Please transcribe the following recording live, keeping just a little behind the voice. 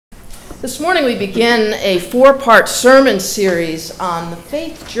This morning we begin a four-part sermon series on the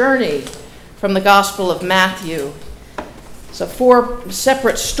faith journey from the Gospel of Matthew. So 4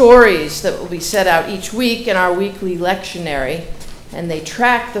 separate stories that will be set out each week in our weekly lectionary, and they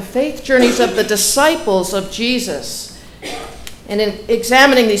track the faith journeys of the disciples of Jesus. And in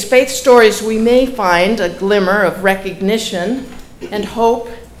examining these faith stories, we may find a glimmer of recognition and hope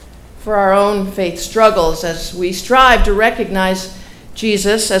for our own faith struggles as we strive to recognize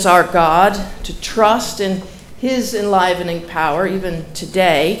Jesus as our God, to trust in his enlivening power even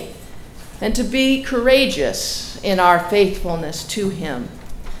today, and to be courageous in our faithfulness to him.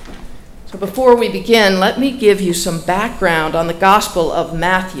 So before we begin, let me give you some background on the Gospel of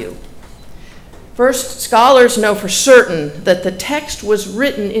Matthew. First, scholars know for certain that the text was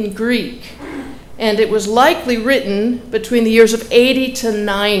written in Greek, and it was likely written between the years of 80 to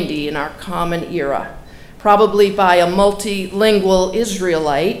 90 in our common era, probably by a multilingual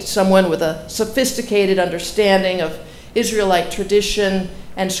Israelite, someone with a sophisticated understanding of Israelite tradition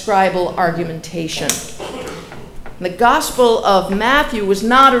and scribal argumentation. The Gospel of Matthew was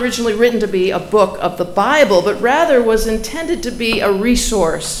not originally written to be a book of the Bible, but rather was intended to be a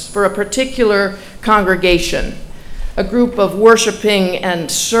resource for a particular congregation, a group of worshiping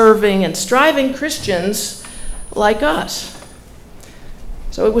and serving and striving Christians like us.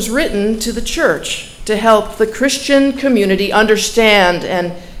 So it was written to the church to help the Christian community understand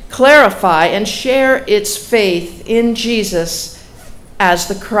and clarify and share its faith in Jesus as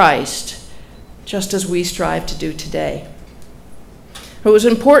the Christ, just as we strive to do today. It was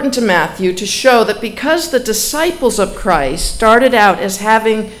important to Matthew to show that because the disciples of Christ started out as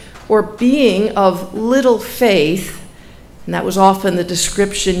having or being of little faith, and that was often the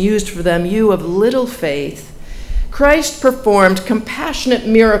description used for them, you of little faith, Christ performed compassionate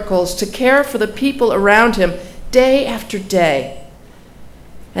miracles to care for the people around him day after day.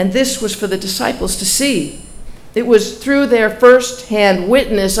 And this was for the disciples to see. It was through their first-hand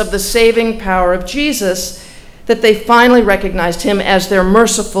witness of the saving power of Jesus that they finally recognized him as their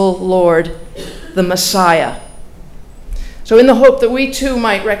merciful Lord, the Messiah. So in the hope that we too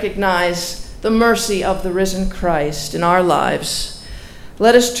might recognize the mercy of the risen Christ in our lives,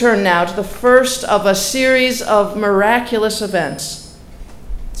 let us turn now to the first of a series of miraculous events,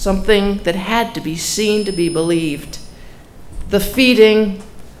 something that had to be seen to be believed, the feeding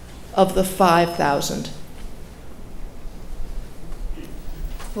of the 5,000.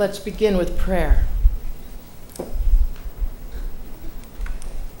 Let's begin with prayer.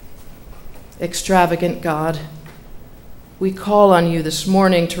 Extravagant God, we call on you this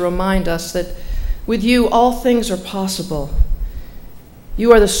morning to remind us that with you all things are possible.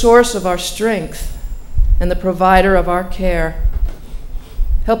 You are the source of our strength and the provider of our care.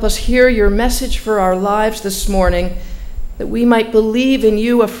 Help us hear your message for our lives this morning, that we might believe in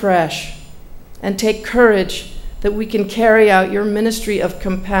you afresh and take courage that we can carry out your ministry of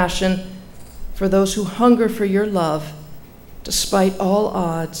compassion for those who hunger for your love, despite all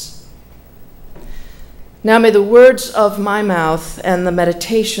odds. Now may the words of my mouth and the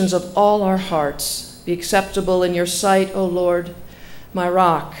meditations of all our hearts be acceptable in your sight, O Lord, my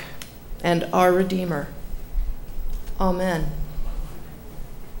rock and our Redeemer. Amen.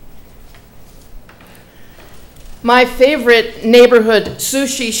 My favorite neighborhood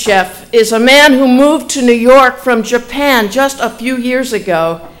sushi chef is a man who moved to New York from Japan just a few years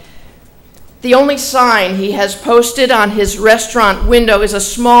ago. The only sign he has posted on his restaurant window is a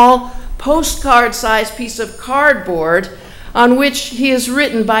small postcard-sized piece of cardboard on which he has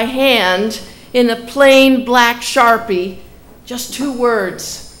written by hand in a plain black Sharpie just 2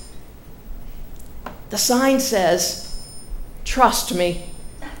 words. The sign says, "Trust me."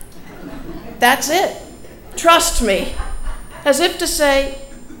 That's it. Trust me. As if to say,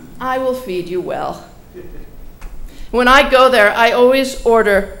 I will feed you well. When I go there, I always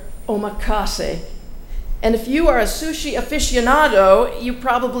order Omakase. And if you are a sushi aficionado, you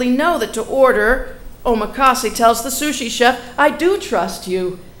probably know that to order Omakase tells the sushi chef, I do trust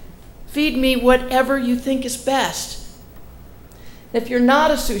you. Feed me whatever you think is best. If you're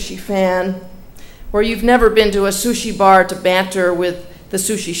not a sushi fan, or you've never been to a sushi bar to banter with the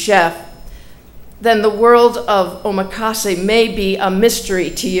sushi chef, then the world of omakase may be a mystery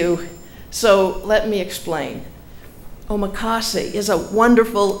to you. So let me explain. Omakase is a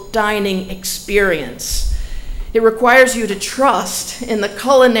wonderful dining experience. It requires you to trust in the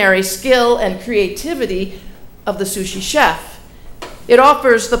culinary skill and creativity of the sushi chef. It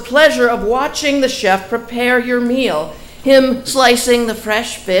offers the pleasure of watching the chef prepare your meal, him slicing the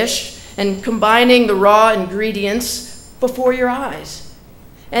fresh fish and combining the raw ingredients before your eyes.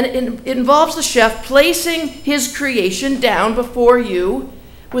 And it involves the chef placing his creation down before you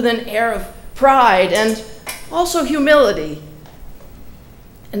with an air of pride and also humility.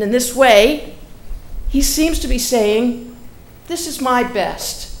 And in this way, he seems to be saying, "This is my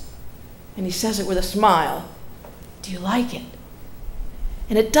best." And he says it with a smile. "Do you like it?"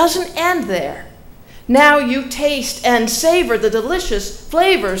 And it doesn't end there. Now you taste and savor the delicious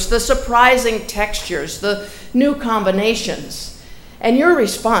flavors, the surprising textures, the new combinations. And your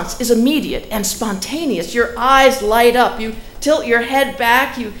response is immediate and spontaneous. Your eyes light up. You tilt your head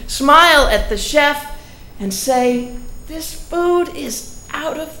back. You smile at the chef and say, "This food is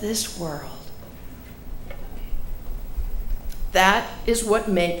out of this world." That is what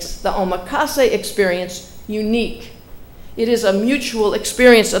makes the Omakase experience unique. It is a mutual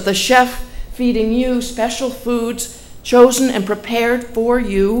experience of the chef feeding you special foods chosen and prepared for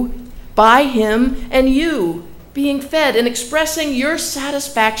you by him, and you being fed and expressing your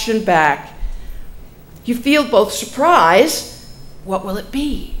satisfaction back. You feel both surprise, what will it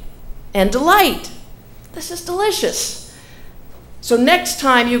be, and delight, this is delicious. So next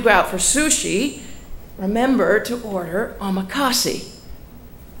time you go out for sushi, remember to order omakase.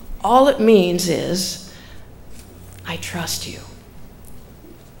 All it means is, I trust you.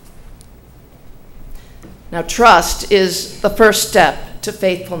 Now, trust is the first step to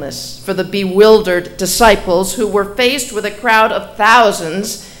faithfulness for the bewildered disciples who were faced with a crowd of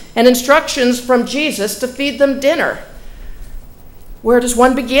thousands and instructions from Jesus to feed them dinner. Where does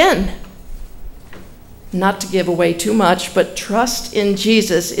one begin? Not to give away too much, but trust in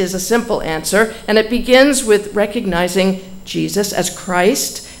Jesus is a simple answer, and it begins with recognizing Jesus as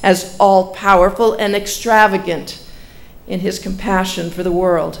Christ, as all-powerful and extravagant in his compassion for the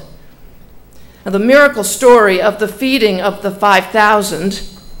world. Now, the miracle story of the feeding of the 5,000,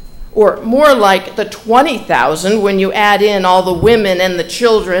 or more like the 20,000 when you add in all the women and the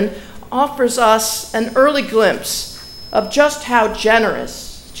children, offers us an early glimpse of just how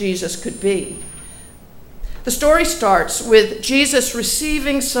generous Jesus could be. The story starts with Jesus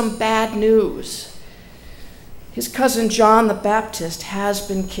receiving some bad news. His cousin John the Baptist has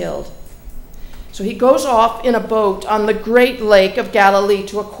been killed. So he goes off in a boat on the great lake of Galilee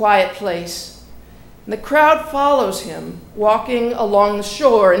to a quiet place. And the crowd follows him, walking along the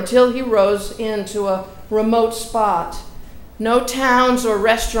shore until he rows into a remote spot. No towns or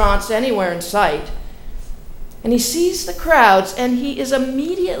restaurants anywhere in sight. And he sees the crowds, and he is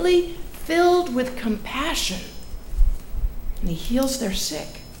immediately filled with compassion. And he heals their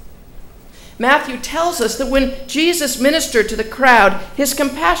sick. Matthew tells us that when Jesus ministered to the crowd, his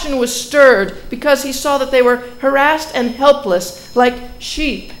compassion was stirred because he saw that they were harassed and helpless like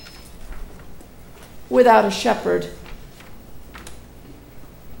sheep without a shepherd.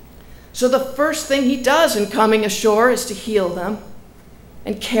 So the first thing he does in coming ashore is to heal them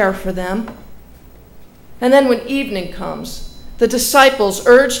and care for them. And then when evening comes, the disciples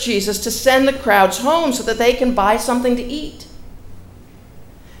urge Jesus to send the crowds home so that they can buy something to eat.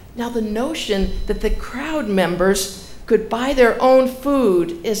 Now, the notion that the crowd members could buy their own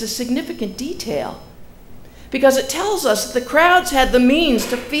food is a significant detail because it tells us that the crowds had the means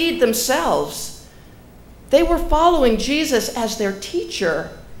to feed themselves. They were following Jesus as their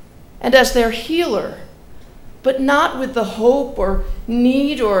teacher and as their healer, but not with the hope or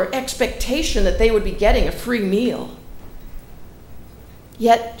need or expectation that they would be getting a free meal.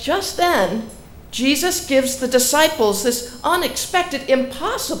 Yet just then, Jesus gives the disciples this unexpected,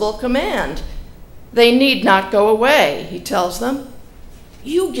 impossible command. They need not go away, he tells them.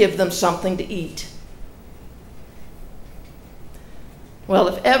 You give them something to eat. Well,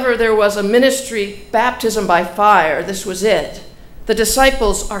 if ever there was a ministry baptism by fire, this was it. The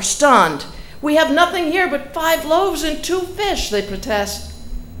disciples are stunned. We have nothing here but 5 loaves and 2 fish, they protest.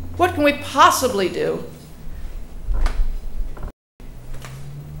 What can we possibly do?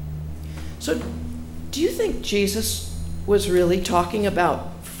 So, do you think Jesus was really talking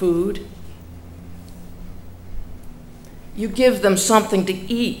about food? You give them something to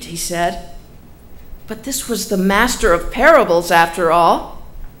eat, he said. But this was the master of parables, after all.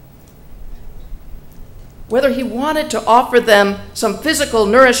 Whether he wanted to offer them some physical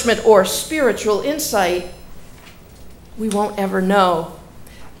nourishment or spiritual insight, we won't ever know.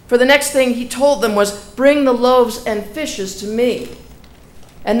 For the next thing he told them was, bring the loaves and fishes to me.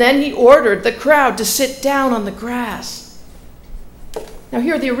 And then he ordered the crowd to sit down on the grass. Now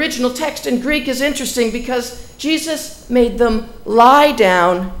here, the original text in Greek is interesting because Jesus made them lie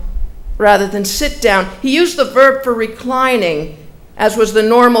down rather than sit down. He used the verb for reclining, as was the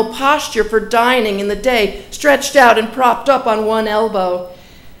normal posture for dining in the day, stretched out and propped up on one elbow.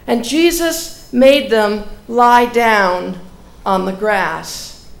 And Jesus made them lie down on the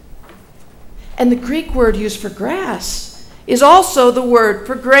grass. And the Greek word used for grass is also the word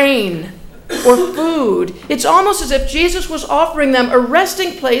for grain or food. It's almost as if Jesus was offering them a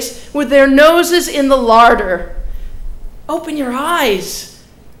resting place with their noses in the larder. Open your eyes.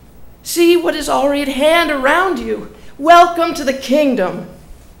 See what is already at hand around you. Welcome to the kingdom.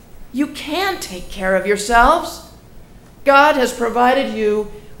 You can take care of yourselves. God has provided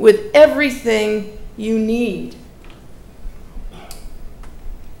you with everything you need.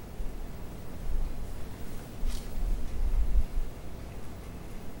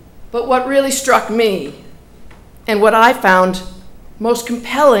 But what really struck me, and what I found most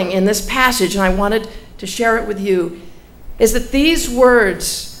compelling in this passage, and I wanted to share it with you, is that these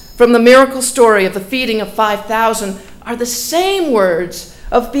words from the miracle story of the feeding of 5,000 are the same words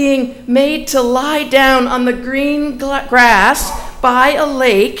of being made to lie down on the green grass by a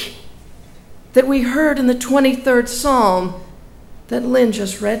lake that we heard in the 23rd Psalm that Lynn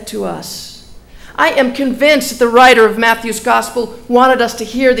just read to us. I am convinced that the writer of Matthew's Gospel wanted us to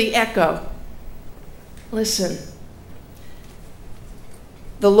hear the echo. Listen.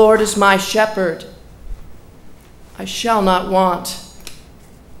 The Lord is my shepherd. I shall not want.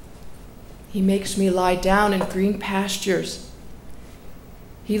 He makes me lie down in green pastures.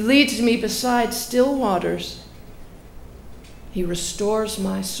 He leads me beside still waters. He restores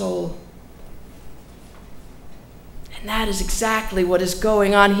my soul. And that is exactly what is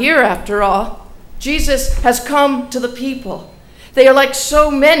going on here, after all. Jesus has come to the people. They are like so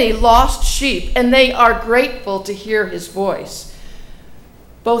many lost sheep, and they are grateful to hear his voice.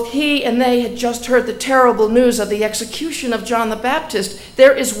 Both he and they had just heard the terrible news of the execution of John the Baptist.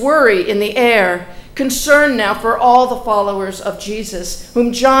 There is worry in the air, concern now for all the followers of Jesus,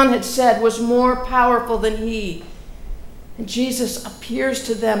 whom John had said was more powerful than he. And Jesus appears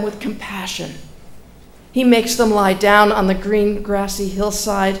to them with compassion. He makes them lie down on the green grassy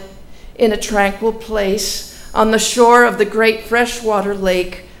hillside in a tranquil place on the shore of the great freshwater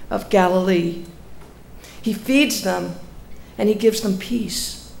lake of Galilee. He feeds them and he gives them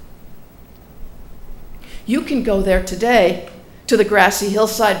peace. You can go there today to the grassy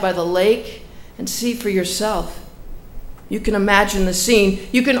hillside by the lake and see for yourself. You can imagine the scene.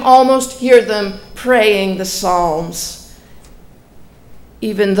 You can almost hear them praying the Psalms.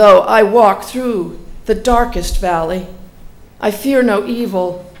 Even though I walk through the darkest valley, I fear no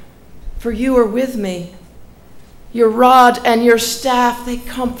evil, for you are with me. Your rod and your staff, they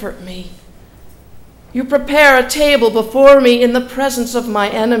comfort me. You prepare a table before me in the presence of my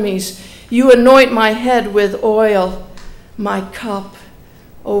enemies. You anoint my head with oil. My cup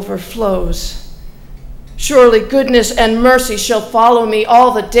overflows. Surely goodness and mercy shall follow me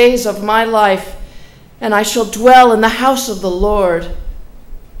all the days of my life, and I shall dwell in the house of the Lord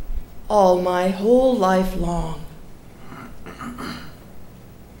all my whole life long.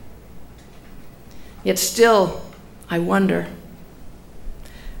 Yet still, I wonder,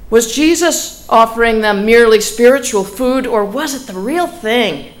 was Jesus offering them merely spiritual food, or was it the real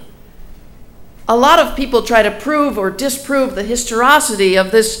thing? A lot of people try to prove or disprove the historicity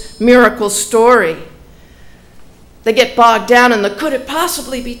of this miracle story. They get bogged down in the could it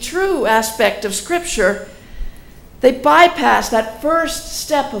possibly be true aspect of Scripture. They bypass that first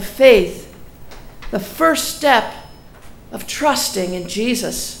step of faith, the first step of trusting in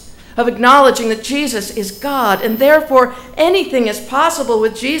Jesus, of acknowledging that Jesus is God, and therefore anything is possible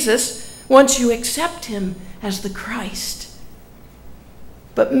with Jesus once you accept him as the Christ.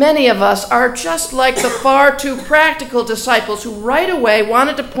 But many of us are just like the far too practical disciples who right away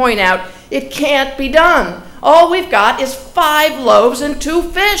wanted to point out it can't be done. All we've got is 5 loaves and 2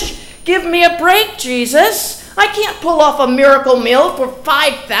 fish. Give me a break, Jesus. I can't pull off a miracle meal for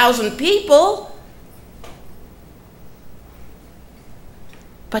 5,000 people.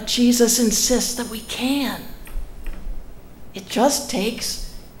 But Jesus insists that we can. It just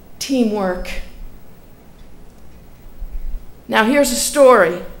takes teamwork. Now here's a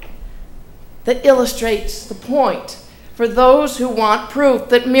story that illustrates the point for those who want proof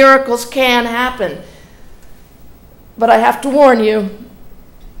that miracles can happen. But I have to warn you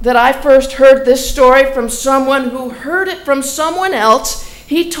that I first heard this story from someone who heard it from someone else.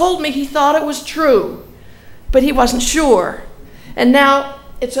 He told me he thought it was true, but he wasn't sure. And now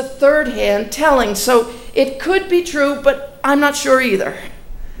it's a third-hand telling, so it could be true, but I'm not sure either.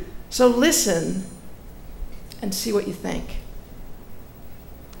 So listen and see what you think.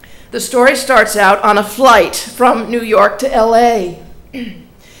 The story starts out on a flight from New York to LA.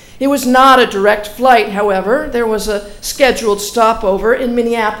 It was not a direct flight, however. There was a scheduled stopover in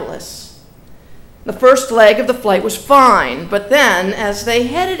Minneapolis. The first leg of the flight was fine, but then, as they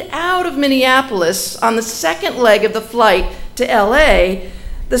headed out of Minneapolis on the second leg of the flight to LA,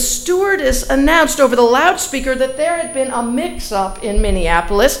 the stewardess announced over the loudspeaker that there had been a mix-up in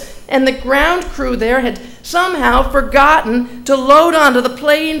Minneapolis, and the ground crew there had somehow forgotten to load onto the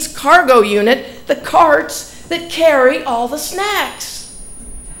plane's cargo unit the carts that carry all the snacks.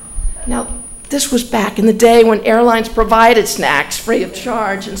 Now, this was back in the day when airlines provided snacks free of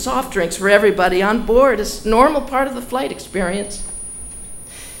charge and soft drinks for everybody on board as a normal part of the flight experience.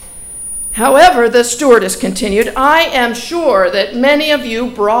 However, the stewardess continued, I am sure that many of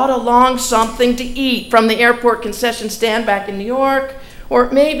you brought along something to eat from the airport concession stand back in New York, or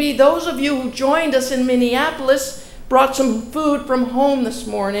maybe those of you who joined us in Minneapolis brought some food from home this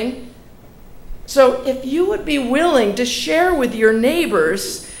morning. So if you would be willing to share with your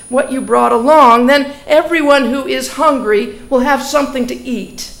neighbors what you brought along, then everyone who is hungry will have something to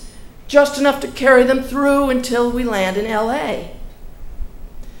eat, just enough to carry them through until we land in LA.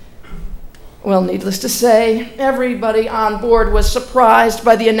 Well, needless to say, everybody on board was surprised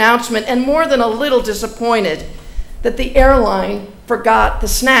by the announcement and more than a little disappointed that the airline forgot the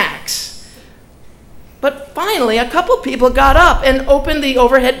snacks. But finally, a couple people got up and opened the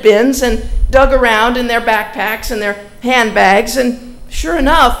overhead bins and dug around in their backpacks and their handbags, and sure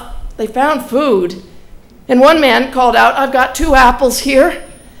enough, they found food. And one man called out, I've got 2 apples here.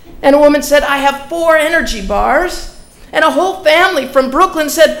 And a woman said, I have 4 energy bars. And a whole family from Brooklyn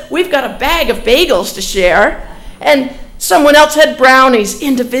said, we've got a bag of bagels to share. And someone else had brownies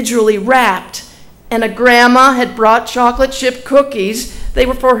individually wrapped. And a grandma had brought chocolate chip cookies. They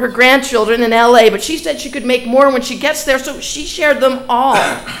were for her grandchildren in LA, but she said she could make more when she gets there, so she shared them all.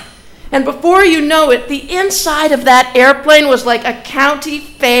 And before you know it, the inside of that airplane was like a county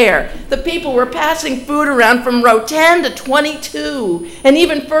fair. The people were passing food around from row 10 to 22, and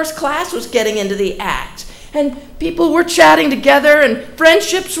even first class was getting into the act. And people were chatting together, and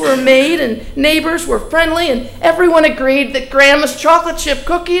friendships were made, and neighbors were friendly, and everyone agreed that Grandma's chocolate chip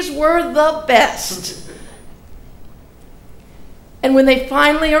cookies were the best. And when they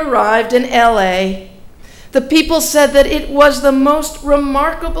finally arrived in LA, the people said that it was the most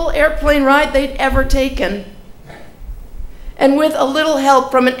remarkable airplane ride they'd ever taken. And with a little help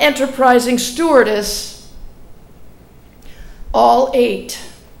from an enterprising stewardess, all ate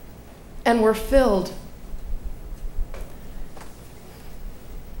and were filled.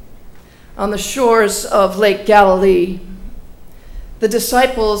 On the shores of Lake Galilee, the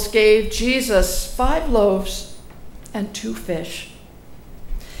disciples gave Jesus 5 loaves and 2 fish.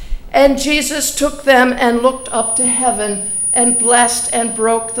 And Jesus took them and looked up to heaven and blessed and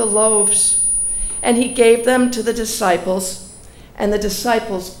broke the loaves. And he gave them to the disciples, and the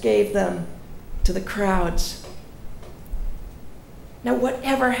disciples gave them to the crowds. Now,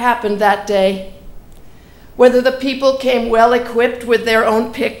 whatever happened that day, whether the people came well equipped with their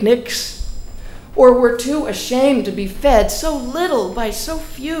own picnics, or were too ashamed to be fed so little by so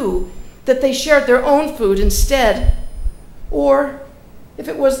few that they shared their own food instead, or if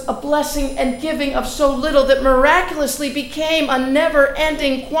it was a blessing and giving of so little that miraculously became a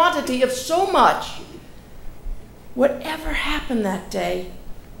never-ending quantity of so much, whatever happened that day,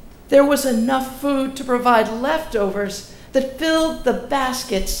 there was enough food to provide leftovers that filled the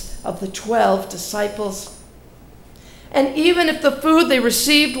baskets of the 12 disciples. And even if the food they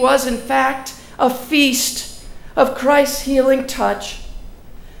received was, in fact, a feast of Christ's healing touch,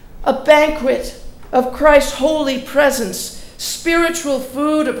 a banquet of Christ's holy presence, spiritual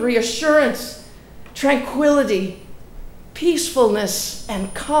food of reassurance, tranquility, peacefulness,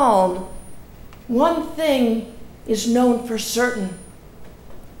 and calm, one thing is known for certain.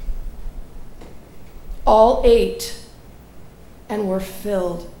 All ate and were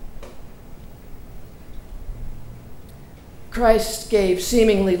filled. Christ gave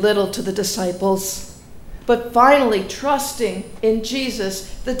seemingly little to the disciples, but finally, trusting in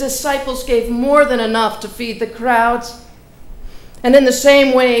Jesus, the disciples gave more than enough to feed the crowds. And in the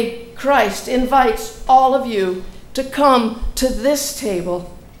same way, Christ invites all of you to come to this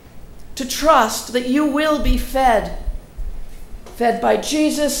table, to trust that you will be fed by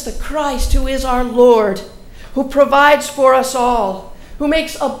Jesus the Christ, who is our Lord, who provides for us all, who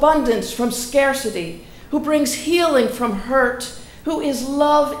makes abundance from scarcity, who brings healing from hurt, who is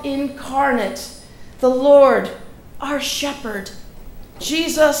love incarnate, the Lord, our shepherd.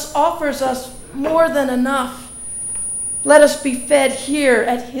 Jesus offers us more than enough. Let us be fed here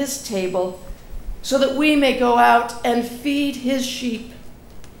at his table so that we may go out and feed his sheep.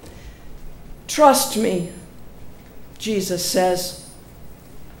 Trust me, Jesus says.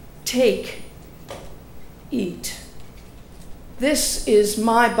 Take, eat. This is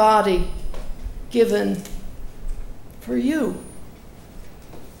my body given for you.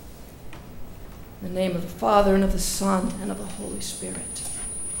 In the name of the Father, and of the Son, and of the Holy Spirit.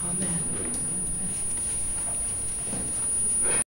 Amen.